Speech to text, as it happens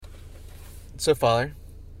So, Father,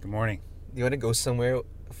 Good morning. do you want to go somewhere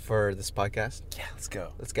for this podcast? Yeah, let's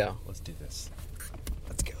go. Let's go. Let's do this.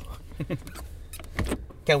 Let's go.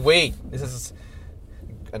 Can't wait. This is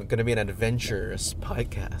going to be an adventurous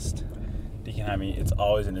podcast. Deacon Jaime, it's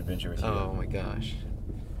always an adventure with you. Oh my gosh.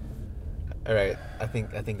 All right. I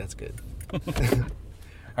think that's good.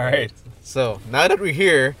 All right. So, now that we're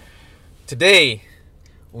here, today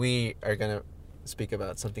we are going to speak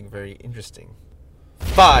about something very interesting.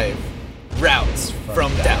 5 routes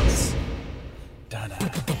from doubts. Donna.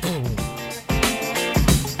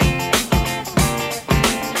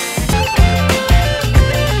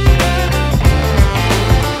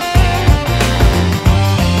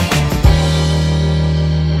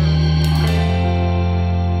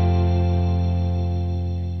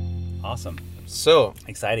 Awesome. So,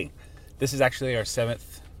 Exciting. This is actually our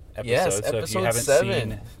 7th episode. Yes, so if you episode haven't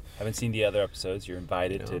 7. haven't seen the other episodes, you're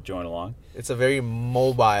invited to join along. it's a very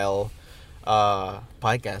mobile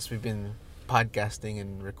podcast. We've been podcasting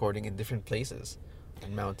and recording in different places,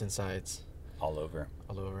 on mountainsides, All over.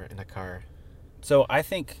 all over, in a car. So I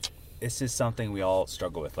think this is something we all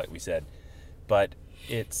struggle with, like we said, but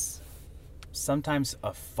it's sometimes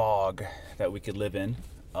a fog that we could live in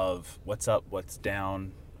of what's up, what's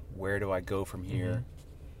down, where do I go from here?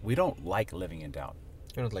 We don't like living in doubt.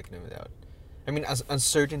 I don't like no doubt. I mean, as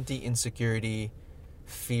uncertainty, insecurity,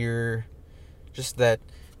 fear, just that.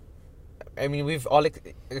 I mean, we've all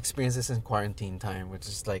experienced this in quarantine time, which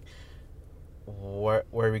is like, where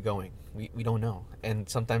are we going? We don't know. And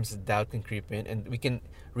sometimes the doubt can creep in, and we can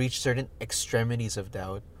reach certain extremities of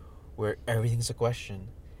doubt where everything's a question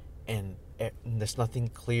and there's nothing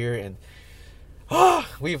clear. And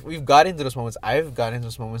we've got into those moments. I've gotten into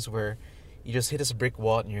those moments where you just hit this brick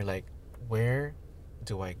wall and you're like, where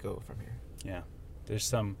do I go from here? Yeah. There's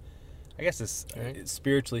some, I guess this, Right.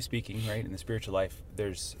 spiritually speaking, right, in the spiritual life,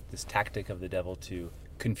 there's this tactic of the devil to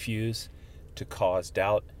confuse, to cause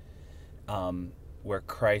doubt, where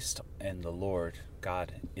Christ and the Lord,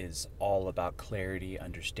 God, is all about clarity,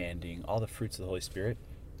 understanding, all the fruits of the Holy Spirit,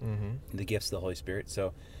 the gifts of the Holy Spirit.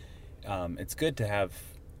 So it's good to have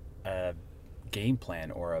a game plan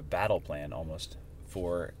or a battle plan almost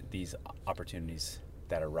for these opportunities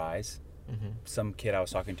that arise. Some kid I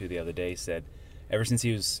was talking to the other day said ever since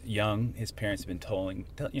he was young, his parents have been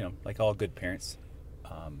like all good parents,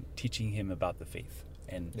 teaching him about the faith.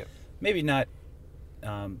 And Yep. maybe not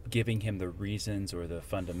giving him the reasons or the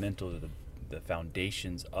fundamentals or the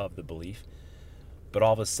foundations of the belief. But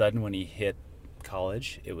all of a sudden when he hit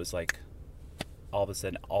college, it was like all of a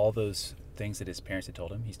sudden all those things that his parents had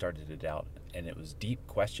told him, he started to doubt. And it was deep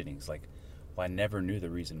questionings like, well, I never knew the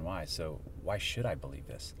reason why, so why should I believe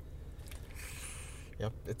this?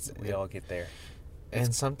 Yep. We all get there.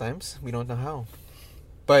 And sometimes we don't know how.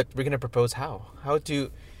 But we're going to propose how. How to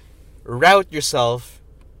route yourself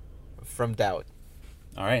from doubt.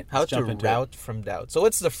 All right. How let's to jump into route from doubt. So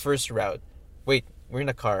what's the first route? Wait, we're in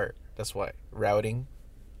a car. That's why. Routing.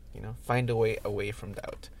 Find a way away from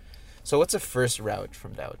doubt. So what's the first route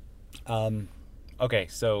from doubt? Okay,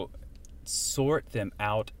 so sort them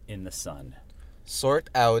out in the sun. Sort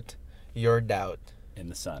out your doubt In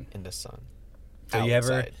the sun. in the sun. So you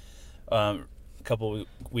ever, Outside. a couple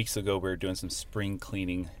weeks ago, we were doing some spring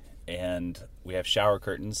cleaning, and we have shower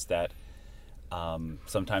curtains that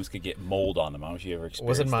sometimes could get mold on them. I don't know if you ever experienced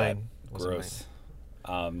Wasn't that. mine. Wasn't Gross.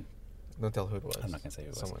 Don't tell who it was. I'm not gonna say who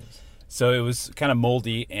it was. Someone's. So it was kind of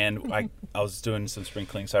moldy, and I was doing some spring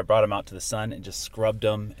cleaning, so I brought them out to the sun and just scrubbed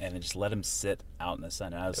them, and then just let them sit out in the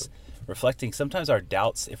sun. And I was reflecting, sometimes our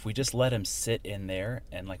doubts, if we just let them sit in there,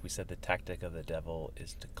 and like we said, the tactic of the devil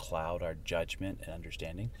is to cloud our judgment and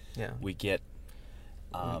understanding, Yeah. we get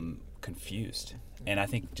confused. And I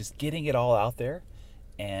think just getting it all out there,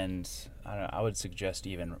 and I don't know, I would suggest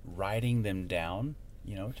even writing them down,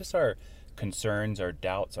 just our concerns, our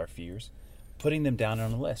doubts, our fears, putting them down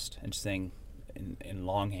on a list and just saying in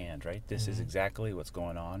longhand, right? This is exactly what's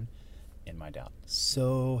going on in my doubt.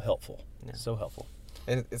 So helpful. Yeah. So helpful.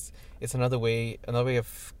 And it's another way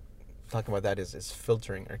of talking about that is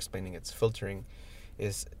filtering or explaining it's filtering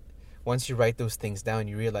is once you write those things down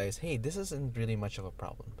you realize, hey, this isn't really much of a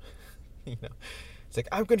problem. It's like,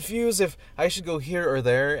 I'm confused if I should go here or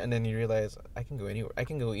there, and then you realize I can go anywhere. I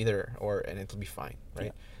can go either and it'll be fine,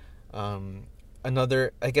 right?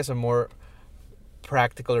 Another, I guess, a more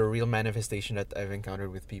practical or real manifestation that I've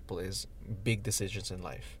encountered with people is big decisions in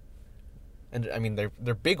life. And I mean,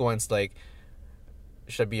 they're big ones like,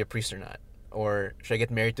 should I be a priest or not? Or should I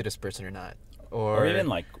get married to this person or not? Or even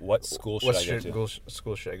like, what school should I go to?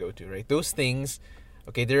 School should I go to, right? Those things,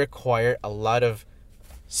 okay, they require a lot of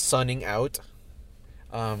sunning out,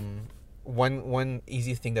 one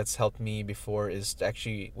easy thing that's helped me before is to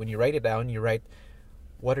actually, when you write it down, you write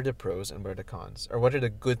what are the pros and what are the cons, or what are the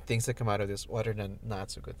good things that come out of this, what are the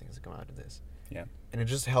not so good things that come out of this. Yeah. And it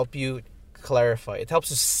just help you clarify. It helps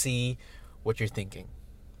you see what you're thinking,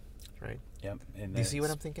 right? Yep. And Do you see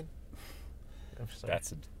what I'm thinking? I'm sorry. That's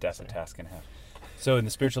Sorry. a task and a half. So in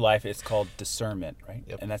the spiritual life, it's called discernment, right?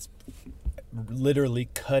 Yep. And that's literally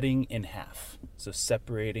cutting in half. So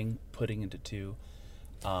separating, putting into two,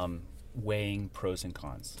 weighing pros and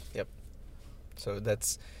cons. Yep. So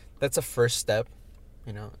that's a first step,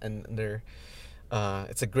 and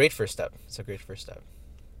it's a great first step. It's a great first step.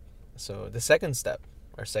 So the second step,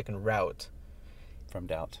 our second route From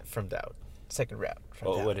doubt. from doubt, second route from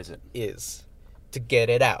Oh, doubt what is it? is to get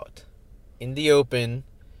it out in the open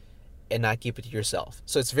and not keep it to yourself.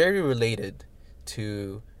 So it's very related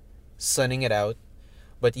to sunning it out,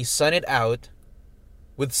 but you sun it out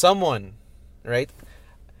with someone, right?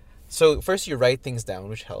 So first you write things down,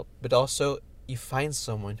 which help, but also you find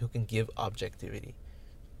someone who can give objectivity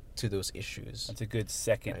to those issues. That's a good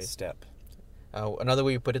second Right. step. Another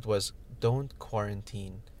way you put it was, don't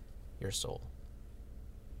quarantine your soul.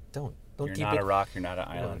 Don't You're keep not it. a rock. You're not an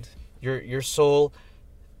island. Your soul,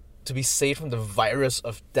 to be saved from the virus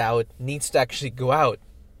of doubt, needs to actually go out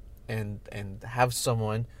and have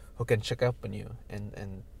someone who can check up on you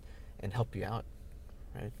and help you out,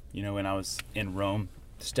 right? When I was in Rome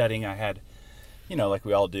studying, I had, like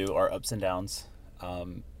we all do, our ups and downs.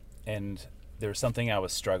 And there was something I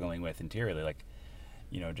was struggling with interiorly, like,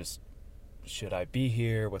 just, should I be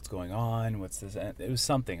here? What's going on? What's this? And it was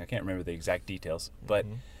something. I can't remember the exact details. But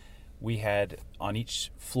we had on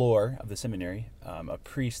each floor of the seminary a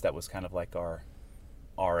priest that was kind of like our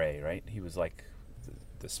RA, right? He was like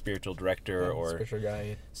the spiritual director or... spiritual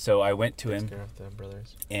guide. So I went to Takes him care of the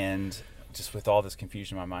brothers. and just with all this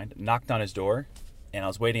confusion in my mind, knocked on his door, and I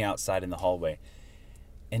was waiting outside in the hallway.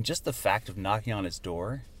 And just the fact of knocking on his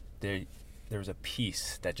door, there was a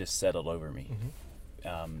peace that just settled over me.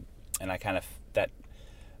 And I kind of, that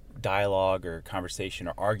dialogue or conversation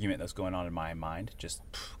or argument that was going on in my mind just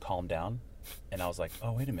calmed down. And I was like,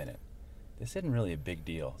 oh, wait a minute. This isn't really a big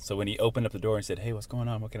deal. So when he opened up the door and said, hey, what's going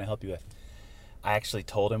on? What can I help you with? I actually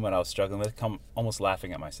told him what I was struggling with, almost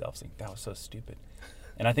laughing at myself, saying, that was so stupid.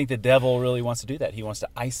 And I think the devil really wants to do that. He wants to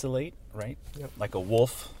isolate, right? Yep. Like a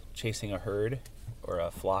wolf chasing a herd or a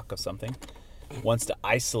flock of something. Wants to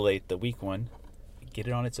isolate the weak one, get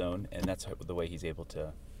it on its own, and that's the way he's able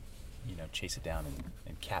to, chase it down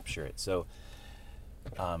and capture it. So,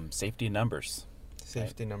 safety in numbers.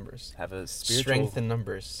 Safety numbers. Have a spiritual Strength in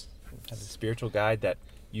numbers. have a spiritual guide that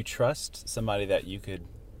you trust, somebody that you could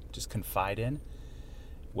just confide in,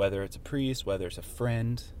 whether it's a priest, whether it's a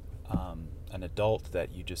friend, an adult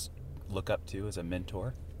that you just look up to as a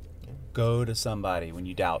mentor. Yeah. Go to somebody when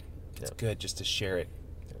you doubt. It's Yep. good just to share it,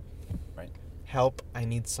 right? Help, I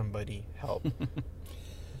need somebody. Help.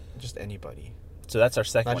 Just anybody. So that's our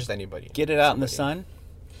second Not one. just anybody. Get it out in the Somebody. sun,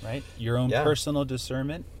 right? Your own Yeah. personal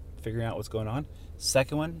discernment, figuring out what's going on.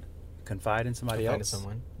 Second one, confide in somebody Confide in else.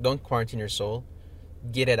 someone. Don't quarantine your soul.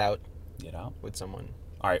 Get it out Get out. with someone.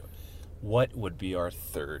 All right. What would be our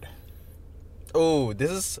third? Oh,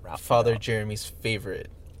 this is Route to Father doubt. Jeremy's favorite.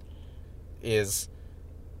 Is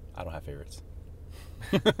I don't have favorites.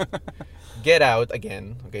 get out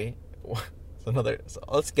again. Okay, so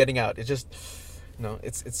it's getting out. It's just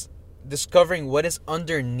it's discovering what is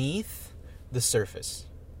underneath the surface.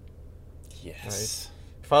 Yes.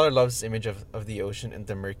 Father loves this image of the ocean and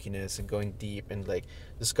the murkiness and going deep and like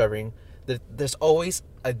discovering that there's always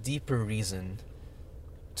a deeper reason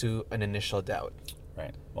to an initial doubt.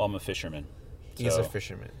 Right. Well, I'm a fisherman. He's So, a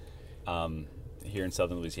fisherman. Here in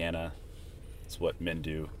southern Louisiana, it's what men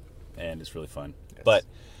do, and it's really fun. Yes. But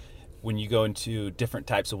when you go into different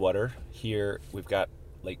types of water, here we've got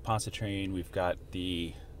Lake Pontchartrain, we've got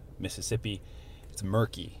the Mississippi. It's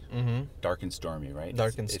murky, dark and stormy, right?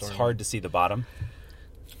 Dark and It's stormy. hard to see the bottom,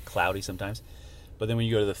 cloudy sometimes. But then when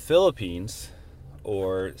you go to the Philippines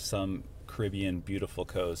or some Caribbean beautiful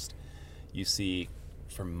coast, you see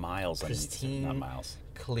for miles underneath, Pristine. not miles.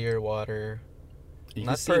 Clear water, You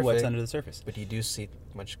Not can see what's perfect. under the surface. but you do see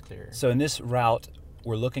much clearer. So in this route,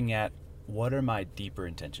 we're looking at what are my deeper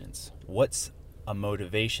intentions? What's a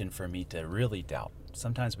motivation for me to really doubt?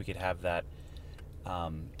 Sometimes we could have that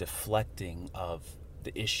deflecting of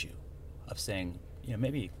the issue, of saying,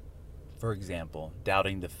 maybe, for example,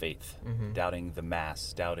 doubting the faith, doubting the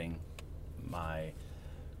Mass, doubting my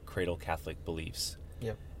cradle Catholic beliefs.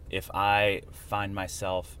 Yep. If I find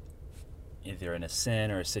myself either in a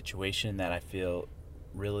sin or a situation that I feel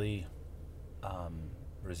really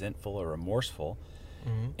resentful or remorseful,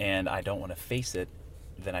 and I don't want to face it,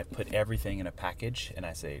 then I put everything in a package and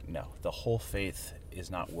I say, no, the whole faith is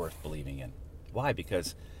not worth believing in. Why?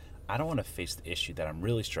 Because I don't want to face the issue that I'm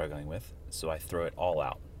really struggling with, so I throw it all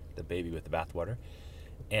out, the baby with the bathwater.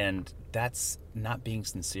 And that's not being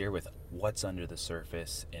sincere with what's under the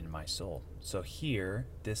surface in my soul. So here,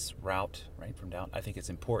 this route, right, from doubt, I think it's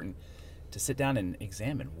important to sit down and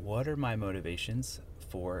examine what are my motivations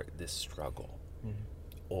for this struggle. Mm-hmm.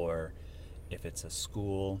 Or if it's a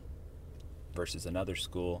school versus another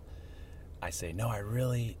school, I say, no, I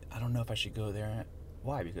don't know if I should go there.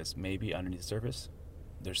 Why? Because maybe underneath the surface,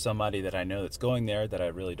 there's somebody that I know that's going there that I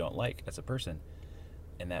really don't like as a person.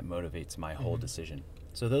 And that motivates my whole decision.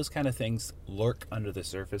 So those kind of things lurk under the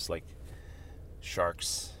surface like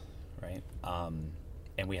sharks, right?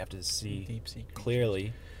 And we have to see Deep sea creatures.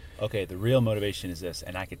 clearly, okay, the real motivation is this,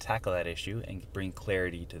 and I could tackle that issue and bring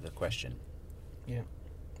clarity to the question. Yeah.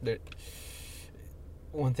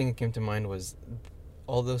 One thing that came to mind was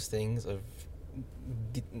all those things of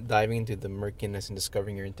diving into the murkiness and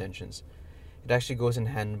discovering your intentions. It actually goes in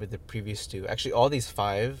hand with the previous two. Actually, all these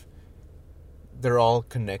 5, they're all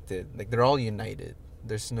connected. Like, they're all united.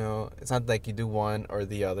 It's not like you do one or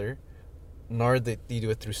the other, nor that you do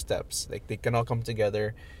it through steps. Like, they can all come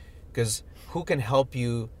together, because who can help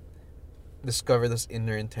you discover those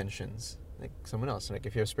inner intentions? Like, someone else. Like,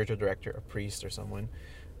 if you have a spiritual director, a priest, or someone,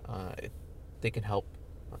 they can help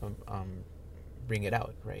bring it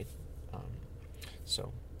out, right?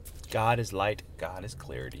 So, God is light, God is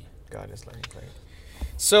clarity. God is light and clarity.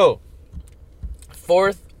 So,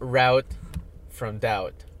 4th route from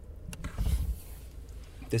doubt.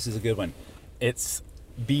 This is a good one. It's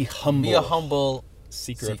be humble. Be a humble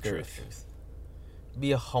seeker of truth.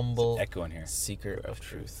 Be a humble Echo in here. seeker of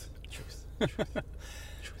truth. Truth.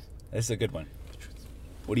 This is a good one.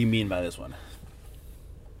 What do you mean by this one?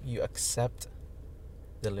 You accept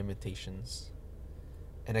the limitations,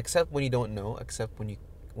 and accept when you don't know. Accept when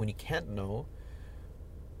you can't know,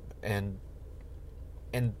 and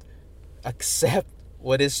accept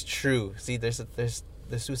what is true. See, there's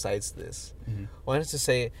 2 sides to this. Mm-hmm. One is to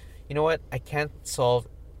say, you know what? I can't solve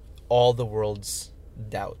all the world's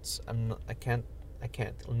doubts. I can't.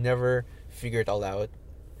 I'll never figure it all out.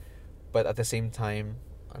 But at the same time,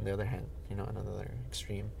 on the other hand, another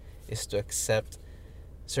extreme is to accept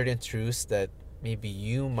certain truths that maybe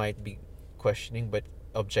you might be questioning, but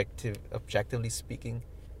objectively speaking,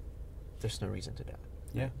 there's no reason to doubt.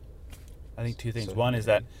 Yeah. I think 2 things. So, one is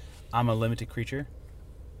that I'm a limited creature.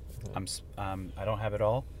 Mm-hmm. I don't have it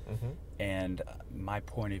all. Mm-hmm. And my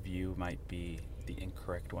point of view might be the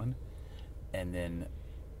incorrect one. And then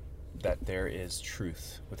that there is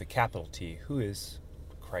truth with a capital T, who is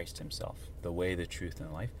Christ himself, the way, the truth, and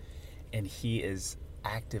the life. And he is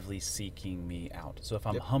actively seeking me out. So if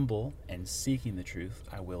I'm humble and seeking the truth,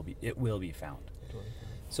 it will be found.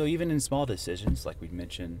 So even in small decisions, like we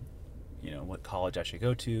mentioned, what college I should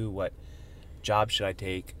go to, what job should I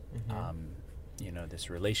take, this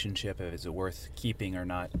relationship, is it worth keeping or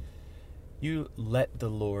not, you let the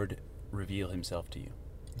Lord reveal himself to you.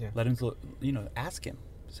 Yeah. Let him, ask him.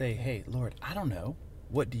 Say, hey, Lord, I don't know.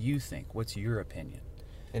 What do you think? What's your opinion?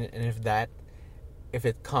 And if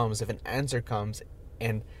an answer comes,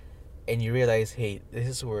 and you realize, hey,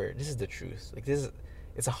 this is the truth. Like,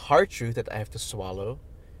 it's a hard truth that I have to swallow.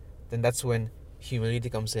 Then that's when humility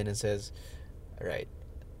comes in and says, all right,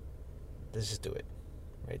 let's just do it.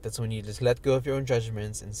 Right? That's when you just let go of your own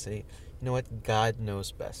judgments and say, you know what, God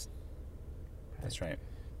knows best. Right? That's right.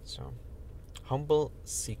 So, humble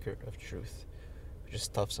seeker of truth, which is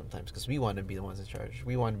tough sometimes because we want to be the ones in charge.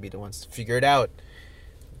 We want to be the ones to figure it out.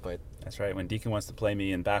 But that's right. When Deacon wants to play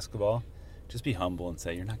me in basketball, just be humble and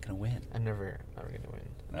say, you're not going to win. I'm never going to win.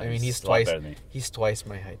 No, I mean, he's twice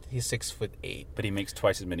my height. He's 6'8". But he makes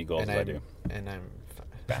twice as many goals as I do. And I'm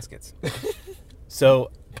baskets.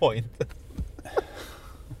 So point.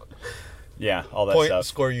 Yeah, all that point stuff.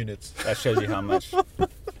 Score units. That shows you how much.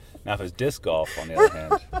 Now, if it was disc golf, on the other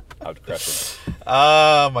hand, I would crush it.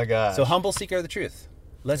 Oh my God. So humble seeker of the truth.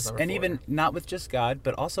 Number 4. Even not with just God,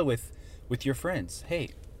 but also with your friends. Hey,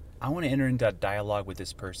 I want to enter into a dialogue with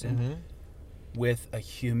this person with a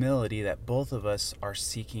humility that both of us are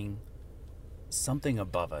seeking something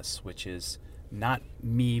above us, which is not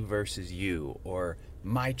me versus you or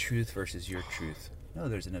my truth versus your truth. No,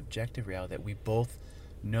 there's an objective reality that we both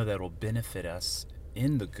know that will benefit us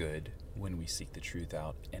in the good when we seek the truth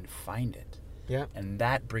out and find it. Yeah. And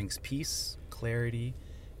that brings peace, clarity,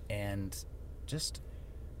 and just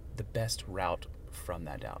the best route from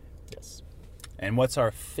that doubt. Yes. And what's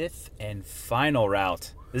our 5th and final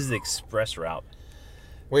route? This is the express route.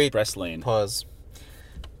 Wait. Express lane. Pause.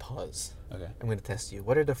 Okay. I'm going to test you.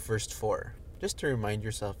 What are the first 4? just to remind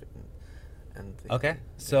yourself. And Okay,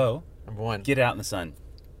 so number one, get it out in the sun.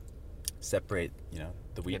 Separate,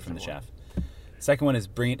 the wheat Get from the from chaff. Second one is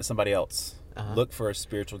bring it to somebody else. Uh-huh. Look for a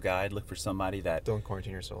spiritual guide. Look for somebody that don't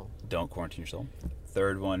quarantine your soul. don't quarantine your soul.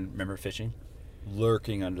 Third one, remember fishing,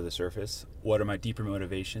 lurking under the surface. What are my deeper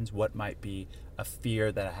motivations? What might be a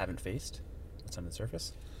fear that I haven't faced? That's under the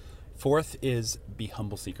surface. Fourth is be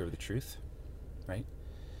humble seeker of the truth, right?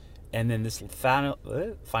 And then this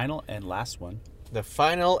final and last one. The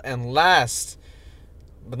final and last,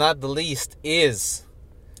 but not the least, is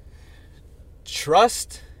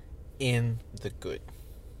trust in the good.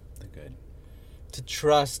 The good. To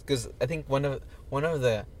trust, because I think one of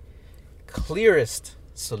the clearest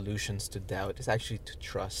solutions to doubt is actually to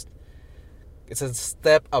trust. It's a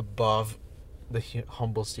step above the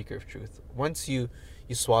humble seeker of truth. Once you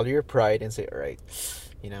swallow your pride and say, all right,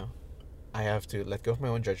 I have to let go of my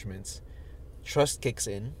own judgments, trust kicks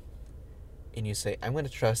in, and you say, I'm going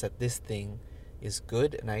to trust that this thing is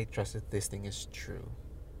good, and I trust that this thing is true.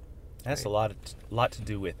 That's Right. a lot to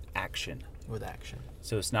do with action. With action.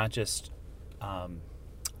 So it's not just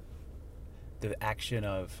the action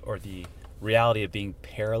of, or the reality of being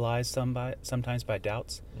paralyzed sometimes by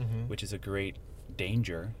doubts, Mm-hmm. which is a great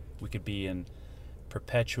danger. We could be in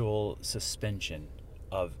perpetual suspension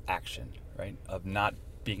of action, right? Of not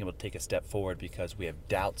being able to take a step forward because we have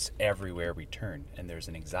doubts everywhere we turn, and there's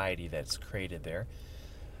an anxiety that's created there.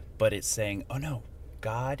 But it's saying, oh no,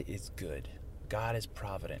 God is good. God is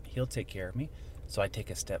provident. He'll take care of me. So I take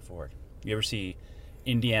a step forward. You ever see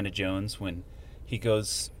Indiana Jones when he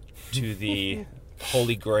goes to the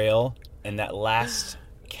Holy Grail and that last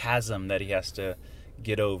chasm that he has to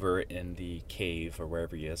get over in the cave or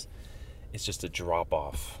wherever he is? It's just a drop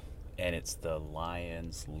off, and it's the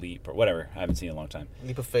lion's leap or whatever. I haven't seen it in a long time.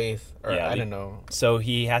 Leap of faith, or Yeah, I don't know. So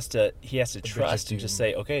he has to bridge of trust and just doom.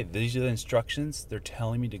 say, okay, these are the instructions. They're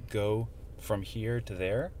telling me to go from here to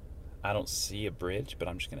there. I don't see a bridge, but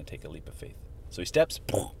I'm just going to take a leap of faith. So he steps,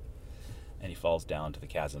 and he falls down to the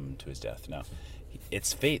chasm to his death. Now,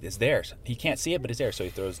 it's faith. It's there. He can't see it, but it's there. So he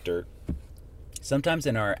throws dirt. Sometimes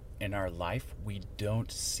in our life, we don't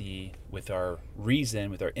see with our reason,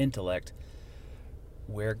 with our intellect,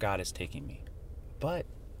 where God is taking me. But,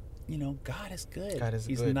 God is good. God is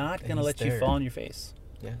He's good, not and going to he's let you there. fall on your face.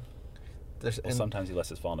 Yeah. Well, sometimes he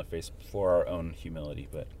lets us fall on the face for our own humility,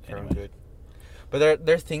 but for our own anyway. good. But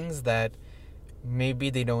there are things that maybe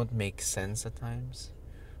they don't make sense at times,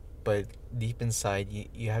 but deep inside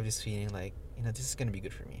you have this feeling like, this is going to be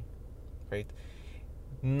good for me, right?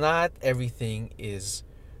 Not everything is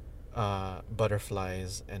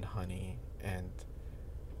butterflies and honey and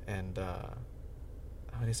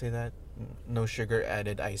how do you say that? No sugar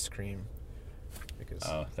added ice cream, because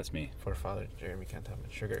Oh, that's me. for Father Jeremy can't have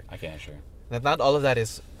much sugar. I can't, sure. That not all of that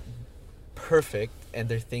is perfect, and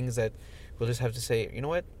there are things that we'll just have to say, you know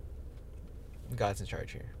what? God's in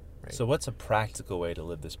charge here, right? So what's a practical way to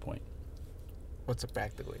live this point? What's a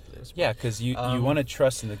practical way to live this? Yeah, because you want to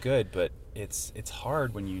trust in the good, but it's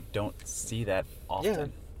hard when you don't see that often. Yeah.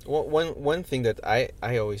 Well, one thing that I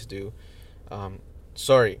always do,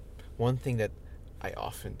 one thing that I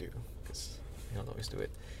often do, because I don't always do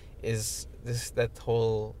it, is that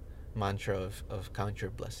whole mantra of count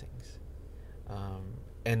your blessings,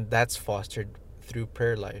 and that's fostered through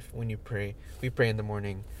prayer life. When you pray, we pray in the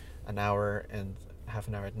morning, an hour and half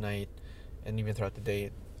an hour at night, and even throughout the day,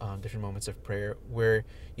 different moments of prayer where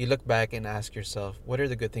you look back and ask yourself, what are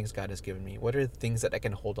the good things God has given me? What are the things that I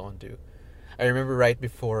can hold on to? I remember right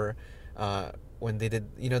before when they did,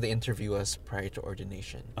 they interview us prior to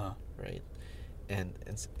ordination, right? And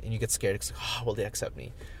you get scared because, will they accept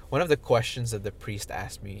me? One of the questions that the priest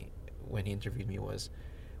asked me when he interviewed me was,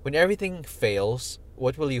 when everything fails,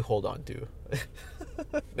 what will you hold on to?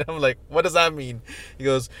 And I'm like, what does that mean? He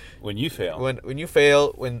goes, When you fail. when you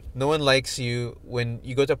fail, when no one likes you, when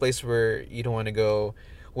you go to a place where you don't want to go,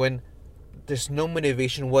 when there's no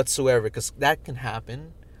motivation whatsoever, because that can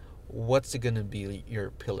happen, what's going to be your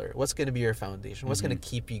pillar? What's going to be your foundation? What's going to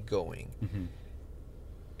keep you going? Mm-hmm.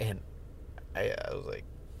 And I was like,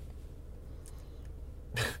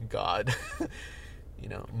 God,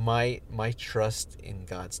 my trust in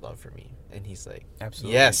God's love for me. And he's like,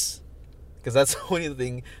 Absolutely. yes, because that's the only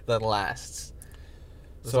thing that lasts.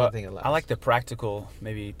 That's the So only thing that lasts. I like the practical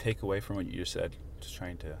maybe takeaway from what you just said. Just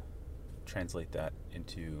trying to translate that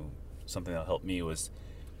into something that'll help me was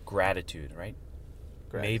gratitude, right?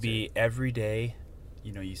 Gratitude. Maybe every day,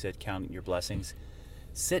 you said count your blessings.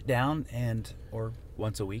 Sit down or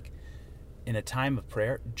once a week, in a time of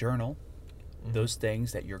prayer, journal those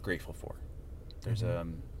things that you're grateful for. There's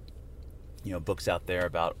books out there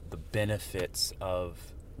about the benefits of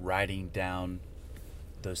writing down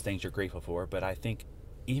those things you're grateful for, but I think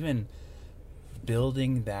even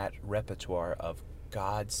building that repertoire of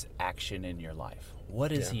God's action in your life.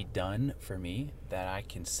 What has He done for me that I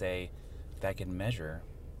can say, that I can measure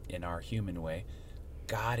in our human way?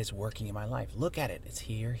 God is working in my life. Look at it. It's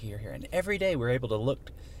here, here, here. And every day we're able to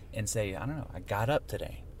look and say, I don't know, I got up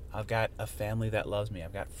today. I've got a family that loves me.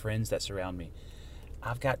 I've got friends that surround me.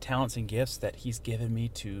 I've got talents and gifts that He's given me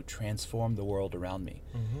to transform the world around me,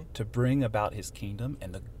 to bring about His kingdom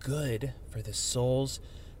and the good for the souls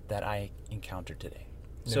that I encountered today.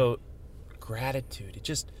 Yeah. So gratitude,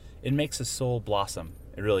 it makes a soul blossom.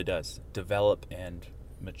 It really does. Develop and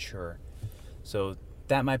mature. So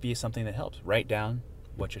that might be something that helps. Write down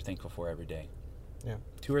what you're thankful for every day. Yeah.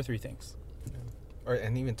 2 or 3 things. Yeah.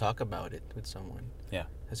 And even talk about it with someone. Yeah.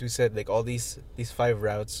 As we said, like all these 5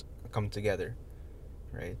 routes come together,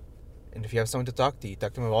 right? And if you have someone to talk to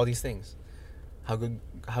them about all these things. How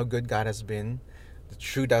good God has been, the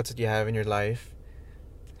true doubts that you have in your life,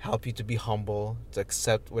 help you to be humble, to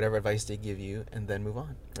accept whatever advice they give you, and then move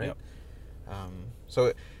on, right? Yep.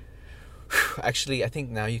 So actually, I think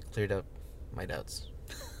now you cleared up my doubts.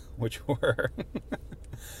 Which were?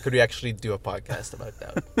 Could we actually do a podcast about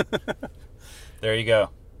doubt? There you go.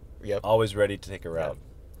 Yep. Always ready to take a route.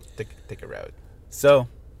 Yeah. Take a route. So,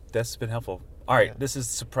 that's been helpful. All right, Yeah. This is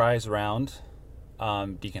surprise round.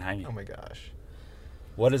 Deacon Jaime. Oh my gosh.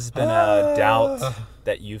 What has been a doubt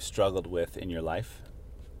that you've struggled with in your life?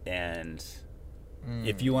 And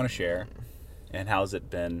if you want to share, and how's it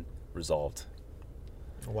been resolved?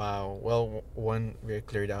 Wow. Well, one very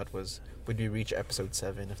clear doubt was, would we reach episode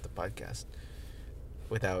 7 of the podcast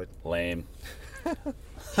without... Lame.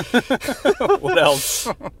 What else?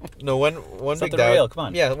 No, one big Something doubt. real, come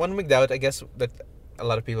on. Yeah, one big doubt, I guess, that a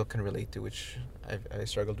lot of people can relate to, which I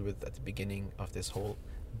struggled with at the beginning of this whole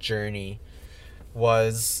journey,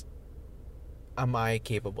 was, am I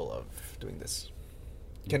capable of doing this?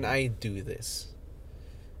 Can I do this?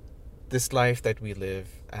 This life that we live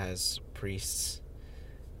as priests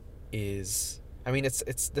is, I mean,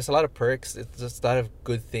 it's there's a lot of perks, there's a lot of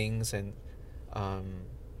good things and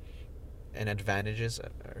advantages,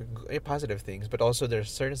 or positive things, but also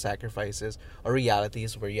there's certain sacrifices or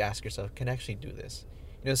realities where you ask yourself, can I actually do this?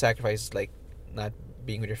 Sacrifices like not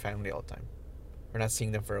being with your family all the time, or not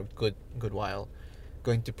seeing them for a good while,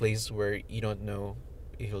 going to places where you don't know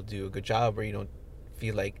if you'll do a good job, or you don't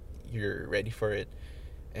feel like you're ready for it,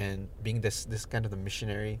 and being this kind of the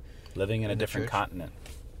missionary, living in a different church, continent.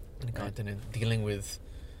 in a continent, dealing with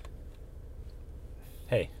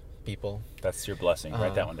people. That's your blessing.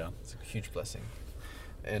 Write that one down. It's a huge blessing.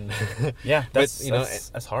 And yeah, that's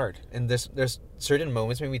that's hard. And there's certain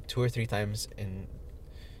moments, maybe 2 or 3 times in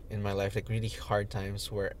my life, like really hard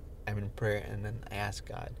times, where I'm in prayer and then I ask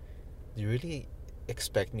God, do you really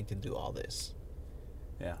expect me to do all this?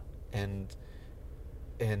 Yeah. And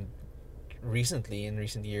recently, in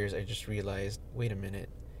recent years, I just realized, wait a minute,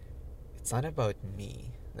 it's not about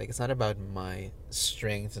me. Like, it's not about my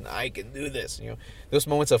strength and I can do this. Those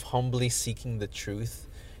moments of humbly seeking the truth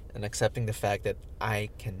and accepting the fact that I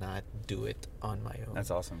cannot do it on my own.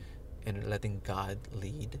 That's awesome. And letting God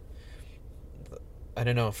lead. I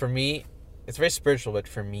don't know. For me, it's very spiritual, but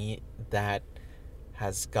for me, that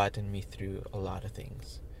has gotten me through a lot of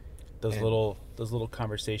things. Those little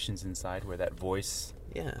conversations inside where that voice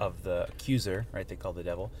of the accuser, right, they call the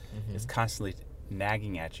devil, is constantly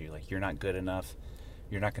nagging at you, like, you're not good enough,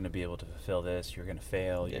 you're not going to be able to fulfill this, you're going to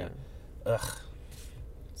fail.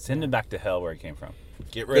 Send him back to hell where he came from.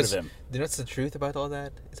 Get rid of him. You know what's the truth about all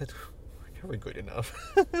that? Is that we're never good enough.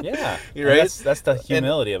 Yeah. You're right? That's the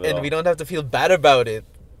humility of it and all. we don't have to feel bad about it,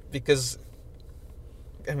 because,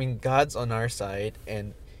 I mean, God's on our side,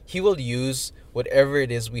 and He will use whatever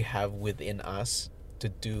it is we have within us to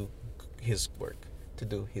do His work, to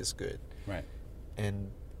do His good. Right.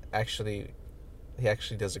 And actually, He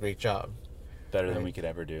actually does a great job. Better than we could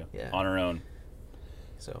ever do. Yeah. On our own.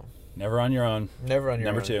 So. Never on your own. Never on your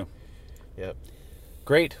own. Number 2. Yep.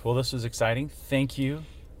 Great. Well, this was exciting. Thank you,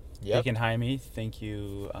 Deacon Jaime. Thank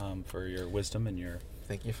you for your wisdom and your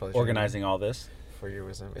Thank you for organizing all this. For your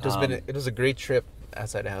wisdom. It was a great trip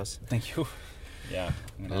outside the house. Thank you. Yeah.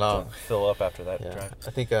 I'm gonna Long. have to fill up after that drive.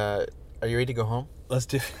 I think. Are you ready to go home? Let's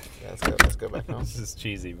do. Yeah, let's go back home. This is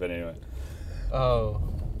cheesy, but anyway. Oh.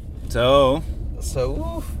 So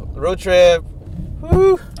road trip.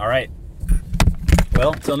 Woo. All right.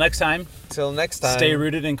 Well, till next time. Till next time. Stay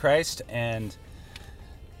rooted in Christ and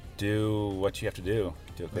do what you have to do.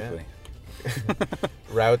 Do it quickly.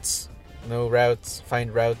 Routes. No routes.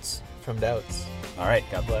 Find routes from doubts. All right.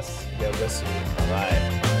 God bless. God bless you. Bye.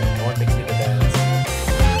 I want things to